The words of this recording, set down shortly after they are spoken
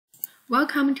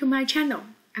Welcome to my channel.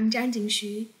 I'm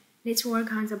Tangential. Let's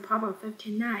work on the problem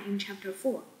 59 in chapter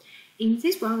 4. In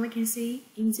this one, we can see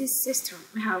in this system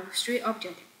we have three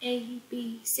objects A,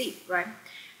 B, C, right?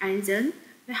 And then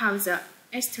we have the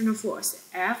external force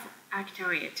F acting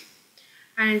on it.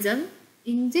 And then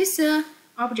in this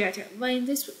object, when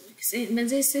this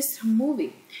system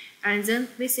moving, and then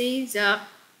we see the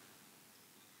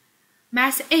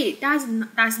mass A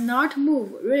does not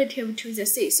move relative to the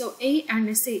C. So A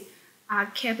and C are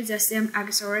kept the same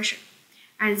acceleration.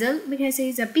 And then we can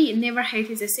see the B never hit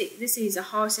the C. This is the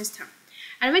whole system.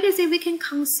 And we can see we can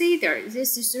consider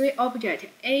these three objects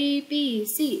A, B,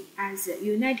 C as a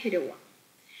united one.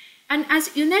 And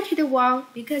as united one,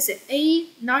 because A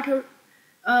not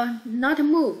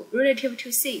move relative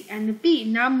to C and B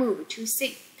not move to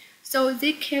C, so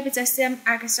they keep the same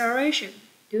acceleration.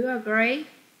 Do you agree?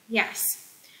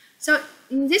 Yes. So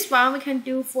in this one, we can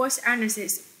do force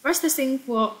analysis. First thing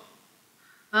for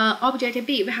object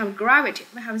B, we have gravity,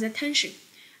 we have the tension.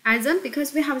 And then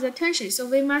because we have the tension, so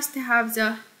we must have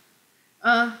the,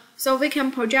 so we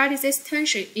can project this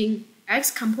tension in X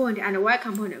component and Y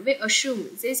component. We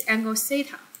assume this angle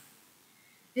theta.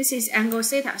 This is angle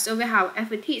theta, so we have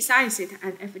Ft sine theta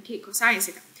and Ft cosine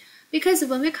theta. Because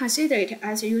when we consider it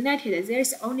as united, there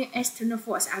is only external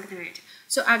force acting on it.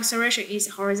 So acceleration is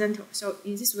horizontal. So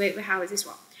in this way, we have this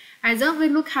one. And then we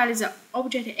look at the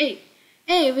object A.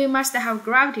 A, we must have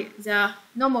gravity, the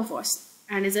normal force,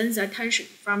 and then the tension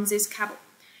from this cable.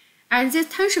 And the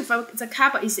tension from the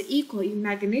cable is equal in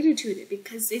magnitude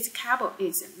because this cable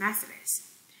is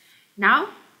massless. Now,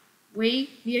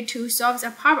 we need to solve the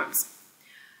problems.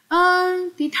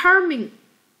 Determine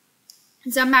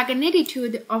the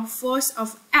magnitude of force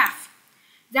of F.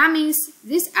 That means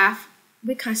this F,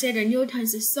 we consider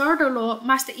Newton's third law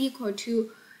must equal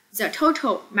to the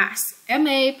total mass,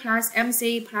 ma plus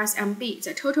mc plus mb,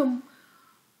 the total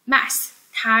mass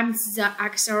times the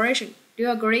acceleration. Do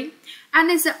you agree? And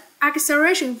the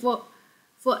acceleration for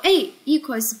A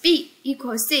equals B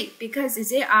equals C because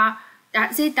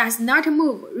they does not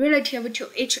move relative to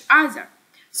each other.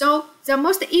 So the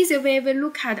most easy way we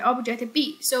look at object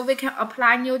B, so we can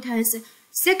apply Newton's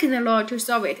second law to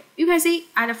solve it. You can see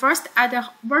at first at the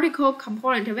vertical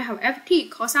component we have Ft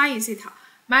cosine theta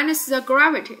minus the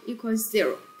gravity equals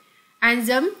 0. And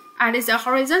then at the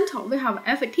horizontal, we have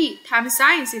Ft times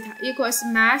sine theta equals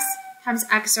mass times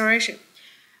acceleration.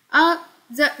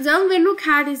 Then we look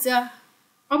at the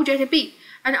object B.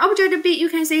 And object B, you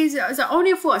can see the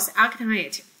only force acting on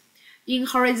it in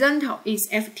horizontal is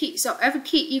Ft. So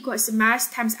Ft equals mass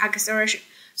times acceleration.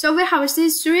 So we have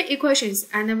these three equations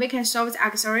and we can solve the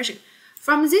acceleration.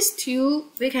 From these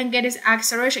two, we can get this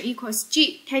acceleration equals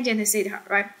g tangent theta,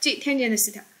 right? G tangent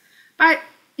theta. But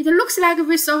it looks like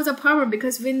we solved the problem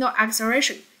because we know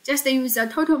acceleration. Just use the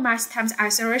total mass times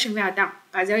acceleration, we are done.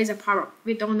 But there is a problem.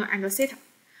 We don't know angle theta.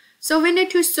 So we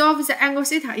need to solve the angle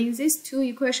theta in these two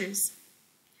equations.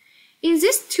 In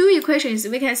these two equations,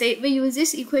 we can say we use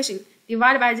this equation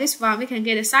divided by this one, we can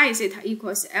get sine theta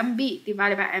equals mb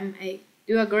divided by ma.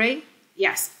 Do you agree?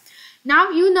 Yes.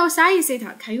 Now you know sine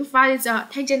theta. Can you find the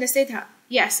tangent theta?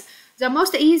 Yes. The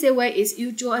most easy way is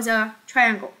you draw the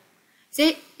triangle.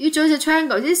 See, you draw the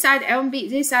triangle. This side MB,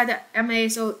 this side MA.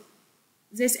 So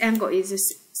this angle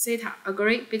is theta.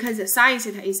 Agree? Because the sine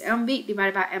theta is MB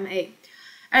divided by MA.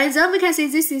 And then we can see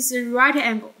this is the right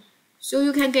angle. So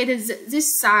you can get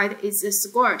this side is the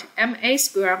squared MA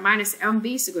squared minus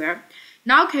MB squared.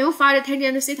 Now can you find the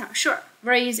tangent theta? Sure.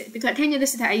 Very easy. Because tangent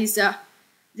theta is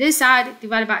this side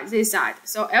divided by this side.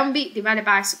 So MB divided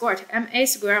by squared MA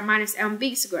squared minus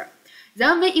MB squared.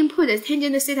 Then we input the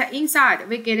tangent theta inside,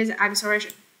 we get the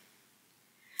acceleration.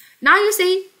 Now you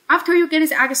see, after you get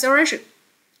the acceleration,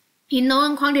 in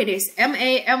known quantities,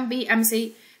 MA, MB,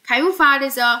 MC, can you find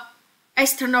the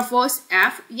external force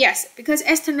F? Yes, because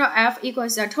external F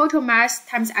equals the total mass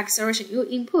times acceleration. You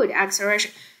input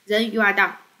acceleration, then you are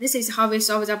done. This is how we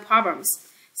solve the problems.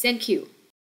 Thank you.